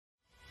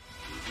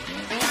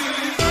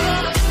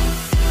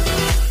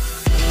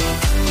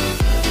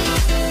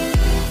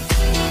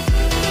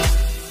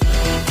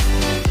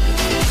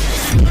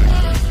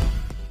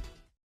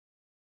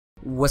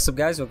What's up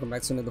guys, welcome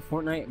back to another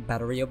Fortnite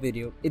Battle Royale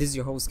video. It is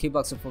your host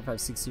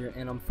KBoxer456 here,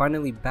 and I'm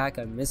finally back.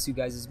 I miss you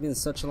guys. It's been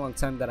such a long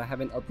time that I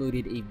haven't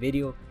uploaded a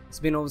video. It's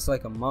been almost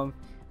like a month,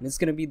 and it's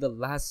gonna be the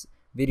last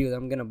video that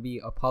I'm gonna be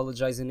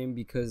apologizing in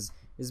because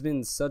it's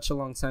been such a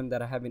long time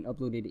that I haven't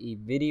uploaded a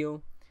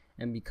video.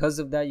 And because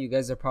of that, you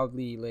guys are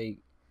probably like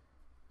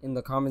in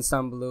the comments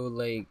down below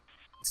like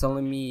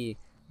telling me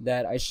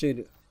that I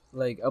should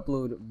like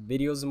upload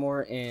videos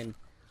more, and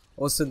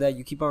also that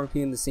you keep on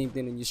repeating the same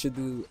thing and you should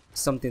do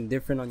something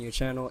different on your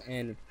channel.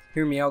 And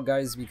hear me out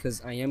guys,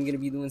 because I am going to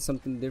be doing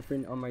something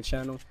different on my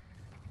channel.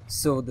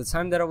 So the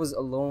time that I was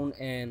alone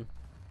and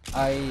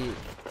I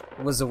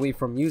was away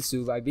from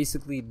YouTube, I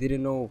basically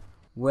didn't know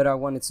what I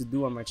wanted to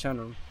do on my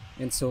channel.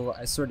 And so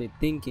I started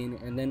thinking,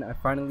 and then I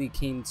finally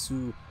came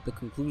to the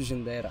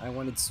conclusion that I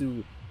wanted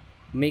to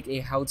make a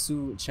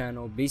how-to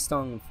channel based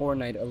on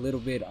Fortnite a little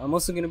bit. I'm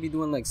also going to be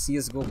doing like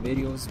CSGO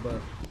videos, but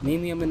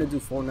mainly I'm going to do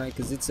Fortnite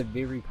because it's a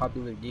very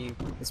popular game.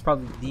 It's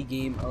probably the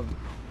game of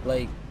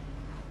like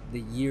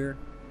the year,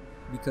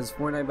 because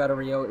Fortnite Battle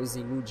Royale is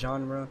a new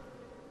genre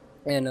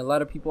and a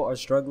lot of people are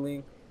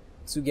struggling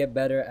to get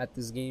better at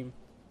this game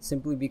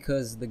simply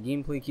because the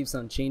gameplay keeps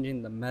on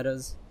changing, the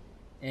metas.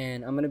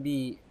 And I'm going to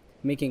be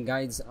making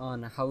guides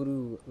on how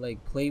to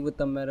like play with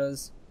the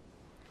metas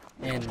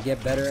and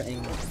get better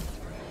and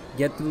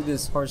get through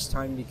this harsh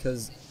time,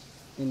 because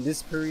in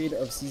this period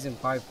of season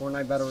 5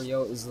 Fortnite Battle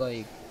Royale is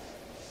like,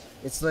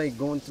 it's like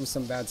going through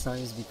some bad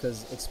times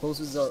because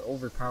explosives are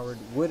overpowered.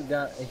 Wood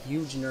got a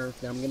huge nerf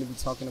that I'm going to be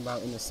talking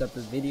about in a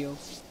separate video,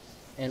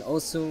 and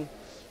also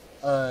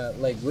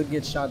like wood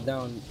gets shot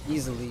down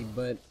easily.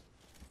 But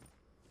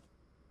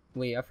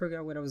wait, I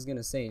forgot what I was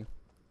gonna say.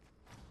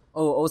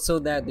 Oh, also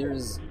that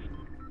there's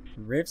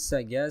rifts,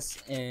 I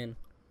guess, and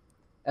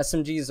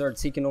SMGs are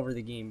taking over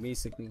the game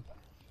basically.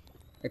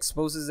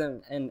 Explosives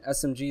and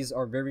SMGs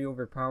are very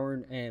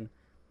overpowered, and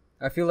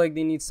I feel like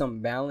they need some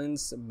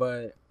balance,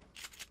 but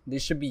they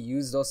should be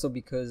used also,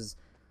 because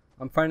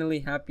I'm finally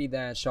happy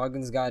that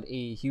shotguns got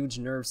a huge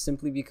nerf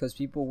simply because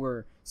people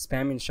were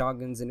spamming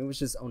shotguns and it was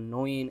just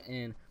annoying.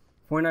 And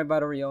Fortnite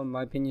Battle Royale, in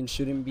my opinion,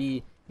 shouldn't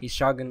be a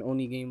shotgun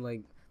only game.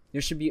 Like,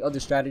 there should be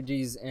other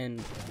strategies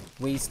and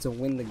ways to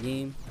win the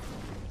game.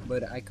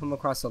 But I come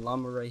across a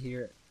llama right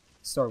here,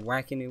 start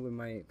whacking it with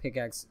my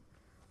pickaxe,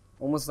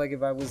 almost like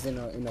if I was in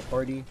a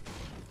party.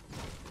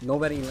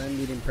 Nobody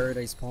landed in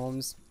Paradise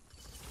Palms,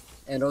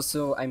 and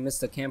also I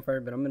missed a campfire,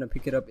 but I'm gonna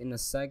pick it up in a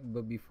sec.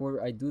 But before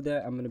I do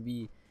that, I'm gonna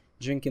be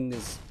drinking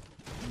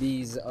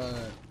these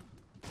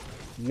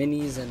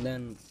minis and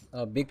then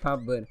a big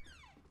pop. But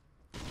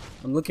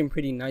I'm looking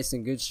pretty nice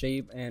in good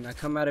shape, and I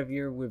come out of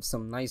here with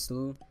some nice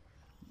loot,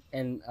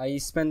 and I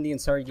spend the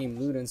entire game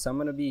looting. So I'm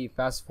gonna be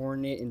fast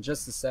forwarding it in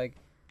just a sec.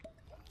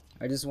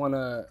 I just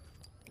wanna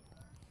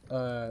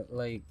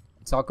like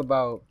talk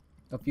about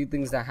a few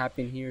things that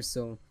happen here.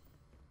 So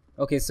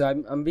okay, so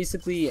I'm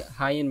basically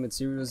high in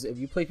materials. If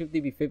you play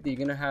 50v50, you're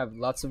gonna have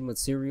lots of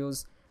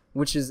materials,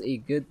 which is a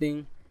good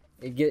thing.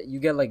 You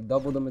get like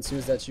double the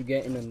materials that you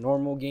get in a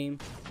normal game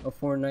of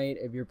Fortnite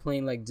if you're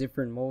playing like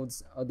different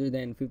modes other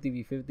than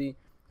 50v50.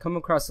 Come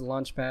across the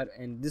launch pad,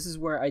 and this is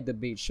where I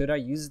debate, should I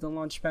use the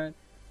launch pad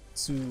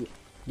to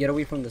get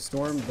away from the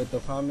storm? But the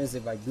problem is,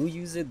 if I do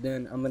use it,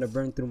 then I'm gonna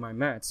burn through my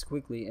mats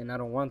quickly, and I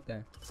don't want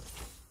that.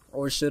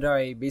 Or should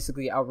I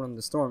basically outrun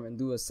the storm and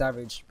do a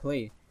savage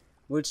play?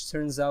 Which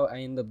turns out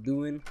I end up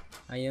doing.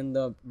 I end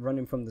up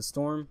running from the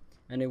storm,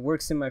 and it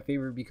works in my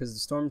favor because the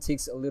storm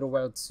takes a little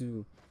while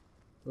to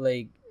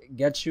like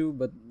get you,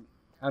 but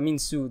I mean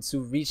to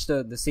reach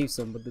the safe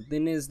zone. But the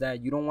thing is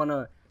that you don't want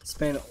to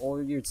spend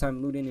all your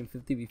time looting in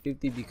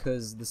 50v50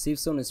 because the safe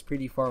zone is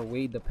pretty far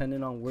away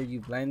depending on where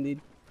you've landed.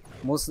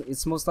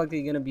 It's most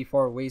likely gonna be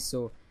far away,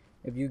 so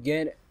if you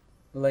get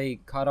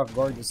like caught off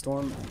guard, the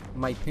storm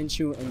might pinch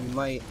you and you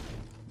might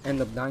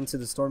end up dying to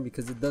the storm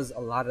because it does a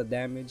lot of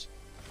damage.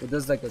 It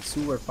does like a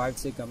 2 or 5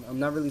 tick. I'm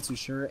not really too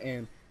sure.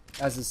 And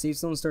as the safe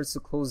zone starts to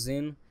close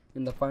in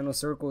the final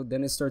circle,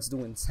 then it starts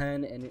doing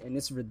 10, and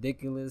it's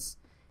ridiculous.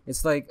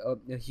 It's like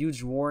a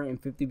huge war in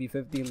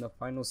 50v50 in the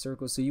final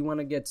circle. So you want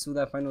to get to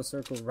that final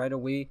circle right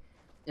away,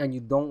 and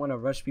you don't want to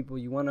rush people.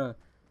 You want to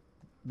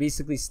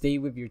basically stay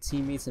with your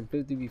teammates in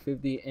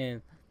 50v50.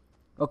 And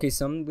okay,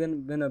 so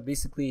I'm gonna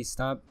basically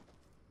stop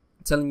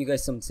telling you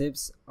guys some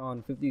tips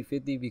on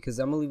 50-50 because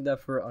I'm gonna leave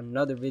that for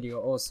another video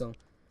also,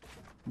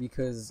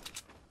 because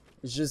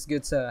it's just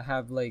good to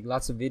have like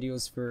lots of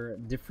videos for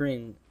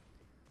different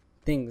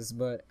things.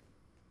 But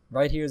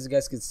right here, as you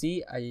guys can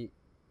see, I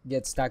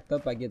get stacked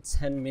up. I get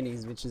 10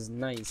 minis, which is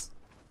nice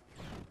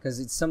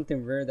because it's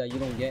something rare that you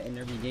don't get in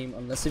every game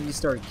unless if you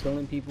start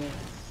killing people.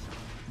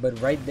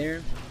 But right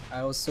there,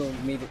 I also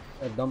made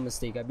a dumb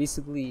mistake. I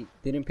basically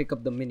didn't pick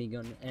up the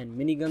minigun, and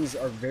miniguns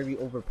are very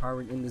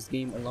overpowered in this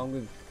game, along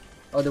with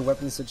other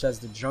weapons such as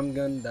the drum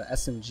gun, the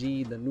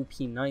SMG, the new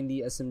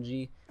P90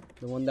 SMG,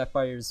 the one that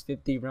fires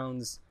 50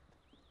 rounds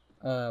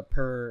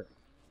per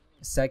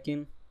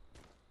second,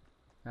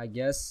 I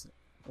guess.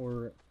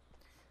 Or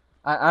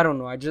I don't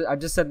know. I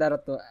just said that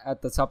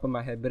at the top of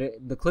my head, but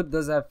the clip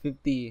does have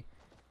 50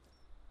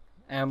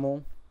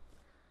 ammo.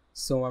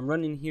 So I'm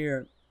running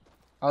here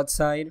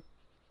outside.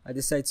 I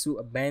decide to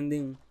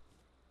abandon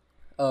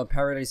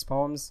Paradise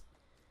Palms,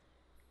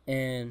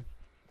 and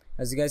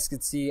as you guys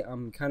can see,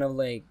 I'm kind of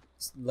like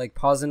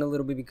pausing a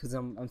little bit because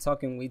I'm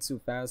talking way too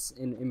fast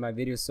in my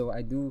video. So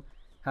I do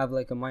have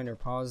like a minor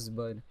pause,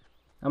 but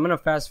I'm gonna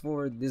fast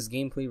forward this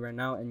gameplay right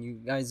now, and you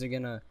guys are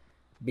gonna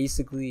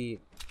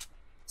basically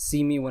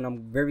see me when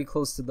I'm very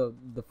close to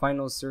the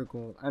final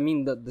circle. I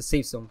mean the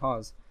safe zone.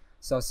 Pause.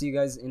 So I'll see you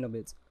guys in a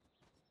bit.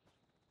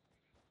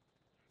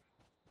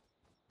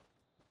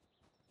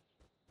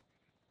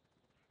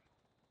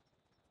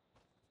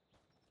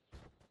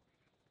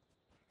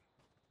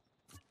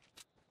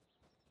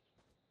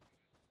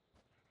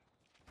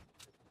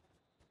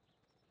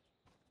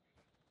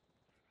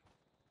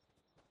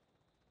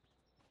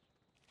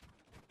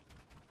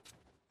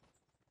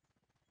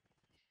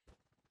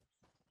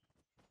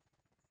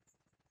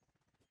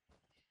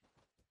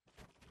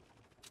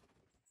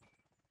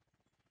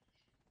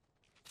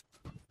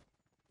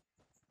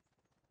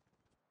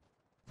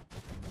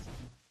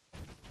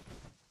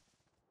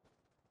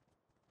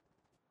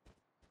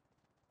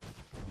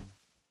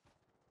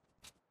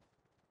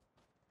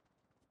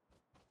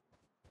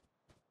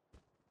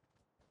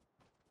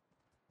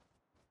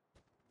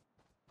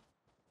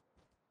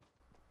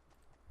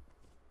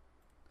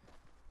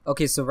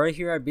 Okay, so right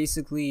here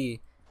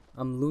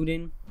I'm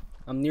looting.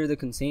 I'm near the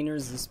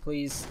containers. This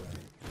place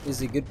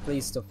is a good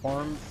place to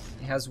farm.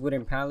 It has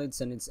wooden pallets,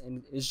 and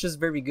it's just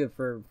very good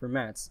for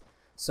mats.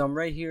 So I'm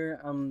right here.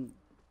 I'm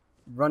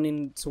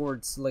running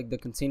towards like the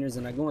containers,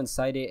 and I go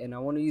inside it, and I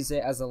want to use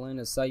it as a line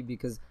of sight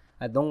because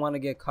I don't want to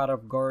get caught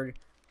off guard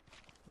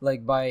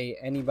like by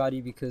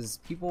anybody, because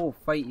people will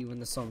fight you in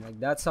the storm. Like,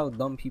 that's how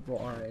dumb people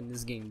are in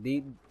this game.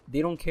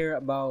 They don't care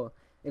about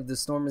if the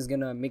storm is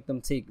gonna make them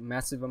take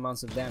massive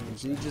amounts of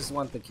damage. They just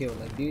want the kill.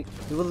 Like, they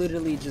will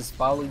literally just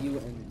follow you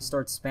and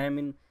start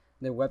spamming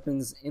their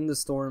weapons in the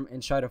storm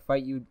and try to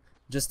fight you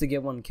just to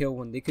get one kill,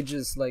 when they could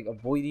just like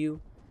avoid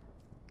you,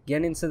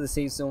 get into the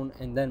safe zone,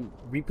 and then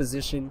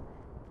reposition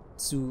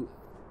to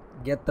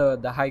get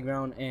the high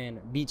ground and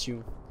beat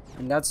you.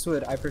 And that's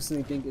what I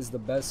personally think is the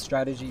best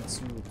strategy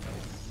to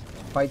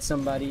fight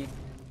somebody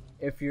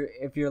if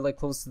you're like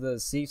close to the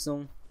safe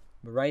zone.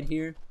 But right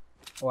here,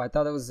 oh, I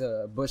thought it was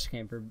a bush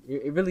camper.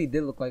 It really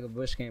did look like a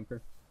bush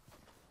camper.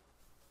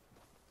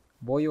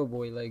 Boy, oh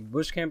boy, like,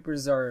 bush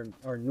campers are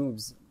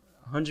noobs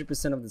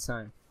 100% of the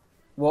time.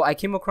 Well, I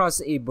came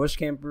across a bush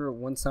camper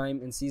one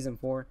time in season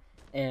 4,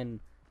 and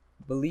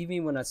believe me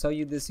when I tell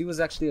you this, he was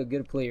actually a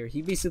good player.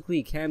 He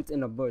basically camped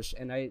in a bush,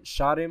 and I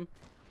shot him,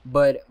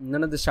 but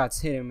none of the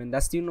shots hit him. And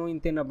that's the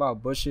annoying thing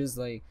about bushes.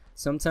 Like,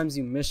 sometimes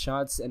you miss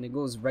shots and it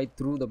goes right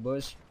through the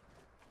bush,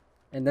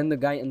 and then the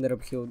guy ended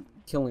up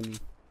killing me.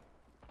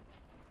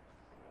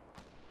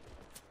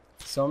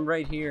 So I'm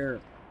right here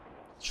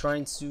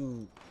trying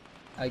to,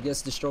 I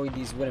guess, destroy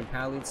these wooden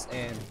pallets,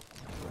 and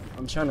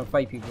I'm trying to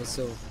fight people.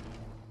 So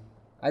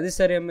I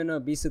decided I'm gonna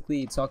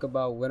basically talk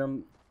about what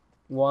I'm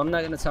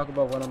not gonna talk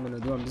about what I'm gonna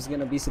do. I'm just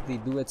gonna basically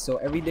do it. So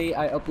every day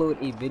I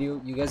upload a video,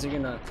 you guys are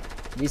gonna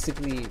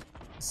basically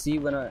see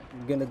what I'm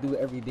gonna do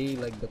every day,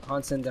 like the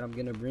content that I'm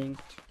gonna bring.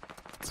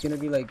 It's gonna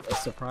be like a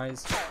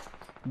surprise.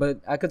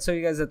 But I could tell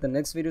you guys that the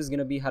next video is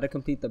gonna be how to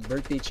complete the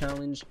birthday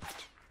challenge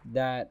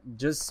that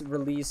just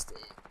released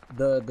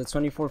the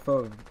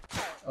 24th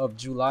of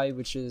July,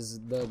 which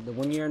is the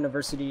 1-year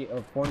anniversary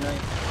of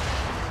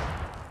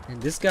Fortnite. And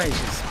this guy is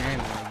just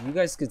spamming. Like, you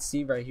guys could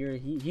see right here,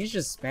 he's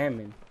just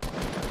spamming.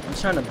 I'm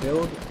trying to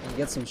build and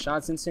get some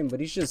shots into him,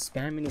 but he's just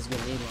spamming his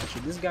grenade launcher.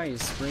 This guy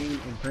is spraying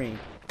and praying,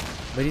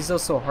 but he's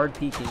also hard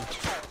peeking,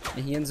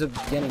 and he ends up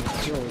getting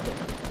killed.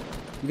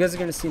 You guys are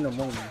gonna see in a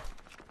moment.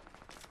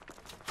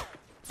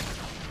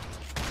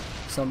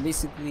 So I'm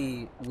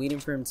basically waiting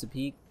for him to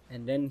peek,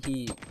 and then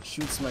he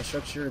shoots my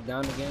structure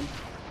down again.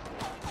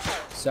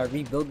 So I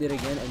rebuild it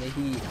again, and then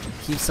he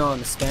keeps on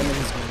spamming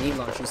his grenade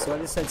launcher. So I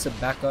decided to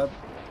back up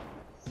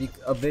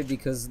a bit,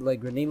 because like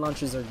grenade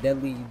launchers are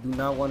deadly. You do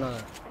not want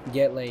to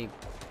get like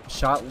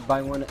shot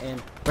by one.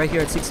 And right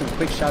here I take some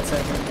quick shots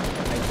at him,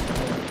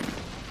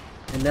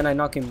 and then I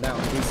knock him down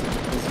basically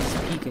because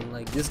he's peeking.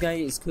 Like, this guy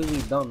is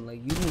clearly dumb.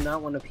 Like, you do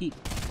not want to peek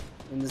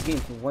in this game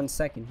for 1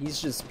 second.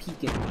 He's just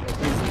peeking like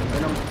crazy. And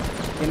then I'm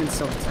getting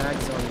some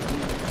tags on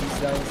these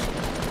guys,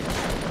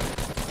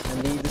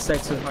 and they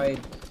decide to hide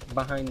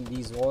behind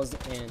these walls,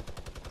 and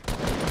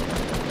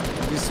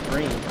I'm just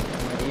spraying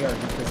my AR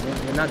because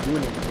they're not doing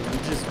anything.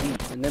 They're just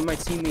weak. And then my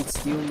teammates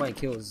steal my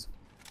kills.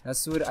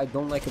 That's what I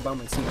don't like about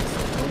my teammates.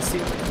 They don't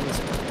steal my kills.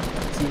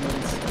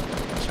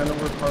 Teammates trying to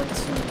work hard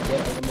to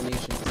get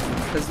eliminations. And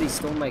because they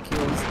stole my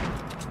kills,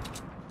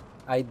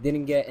 I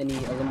didn't get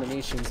any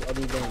eliminations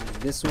other than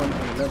this one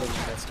and another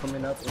one that's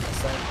coming up in the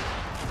side.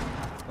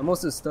 I'm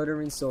also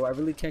stuttering, so I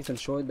really can't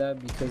control that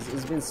because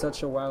it's been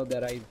such a while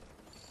that I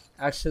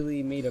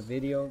actually made a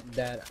video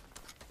that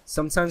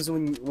sometimes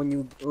when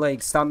you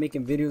like stop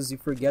making videos, you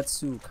forget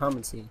to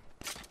commentate.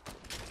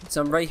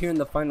 So I'm right here in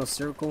the final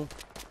circle.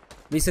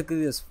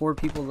 Basically, there's 4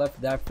 people left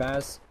that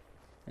fast,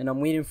 and I'm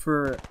waiting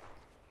for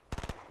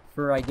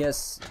for, I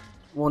guess,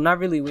 well, not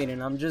really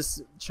waiting. I'm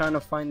just trying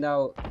to find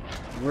out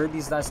where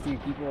these last 3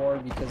 people are,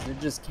 because they're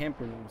just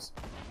camper noobs.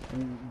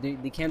 And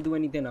they can't do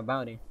anything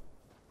about it.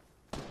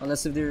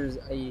 Unless if there's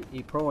a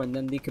pro, and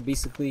then they could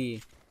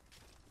basically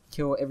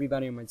kill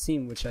everybody on my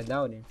team, which I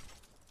doubt it.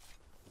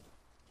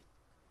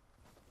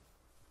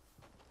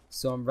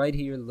 So I'm right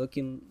here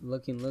looking.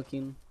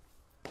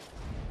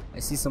 I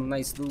see some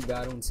nice loot, but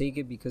I don't take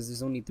it because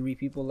there's only 3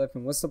 people left.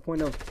 And what's the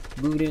point of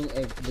looting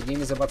if the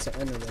game is about to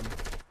end already?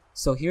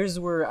 So here's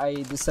where I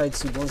decided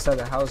to go inside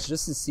the house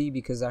just to see,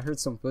 because I heard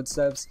some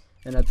footsteps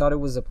and I thought it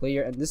was a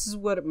player. And this is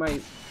what my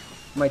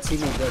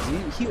teammate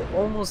does. He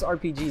almost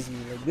RPGs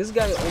me. Like, this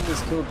guy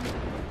almost killed me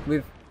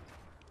with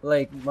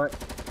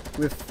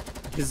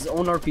with his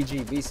own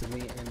RPG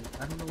basically. And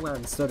I don't know why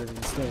I'm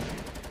stuttering still.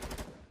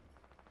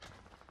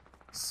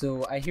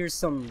 So I hear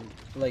some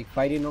like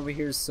fighting over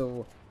here.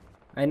 So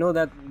I know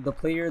that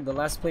the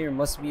last player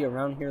must be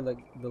around here, like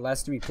the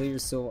last 3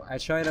 players. So I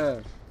try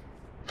to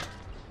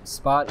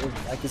spot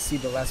if I could see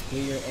the last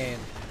player, and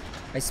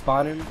I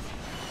spot him.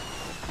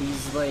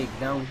 He's like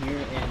down here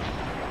and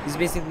he's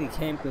basically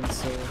camping,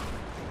 so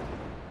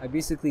I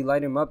basically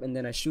light him up and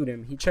then I shoot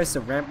him. He tries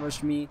to ramp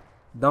rush me.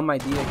 Dumb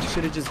idea. He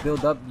should have just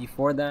built up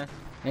before that.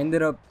 I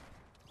ended up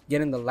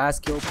getting the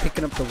last kill,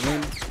 picking up the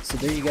win. So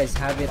there you guys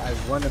have it. I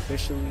won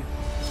officially.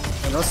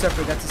 And also I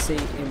forgot to say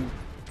in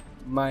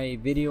my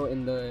video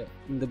in the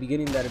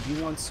beginning that if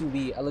you want to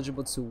be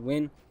eligible to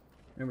win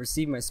and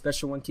receive my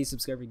special 1K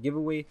subscriber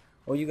giveaway,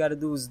 all you gotta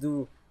do is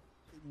do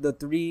the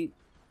three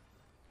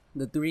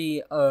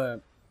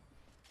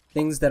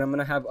things that I'm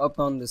gonna have up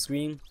on the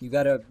screen. You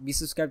gotta be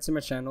subscribed to my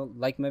channel,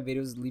 like my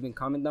videos, leave a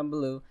comment down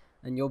below,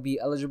 and you'll be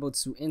eligible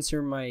to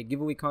enter my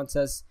giveaway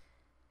contest,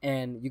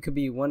 and you could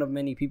be one of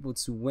many people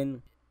to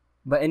win.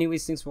 But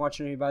anyways, thanks for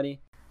watching, everybody,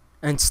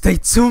 and stay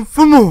tuned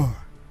for more.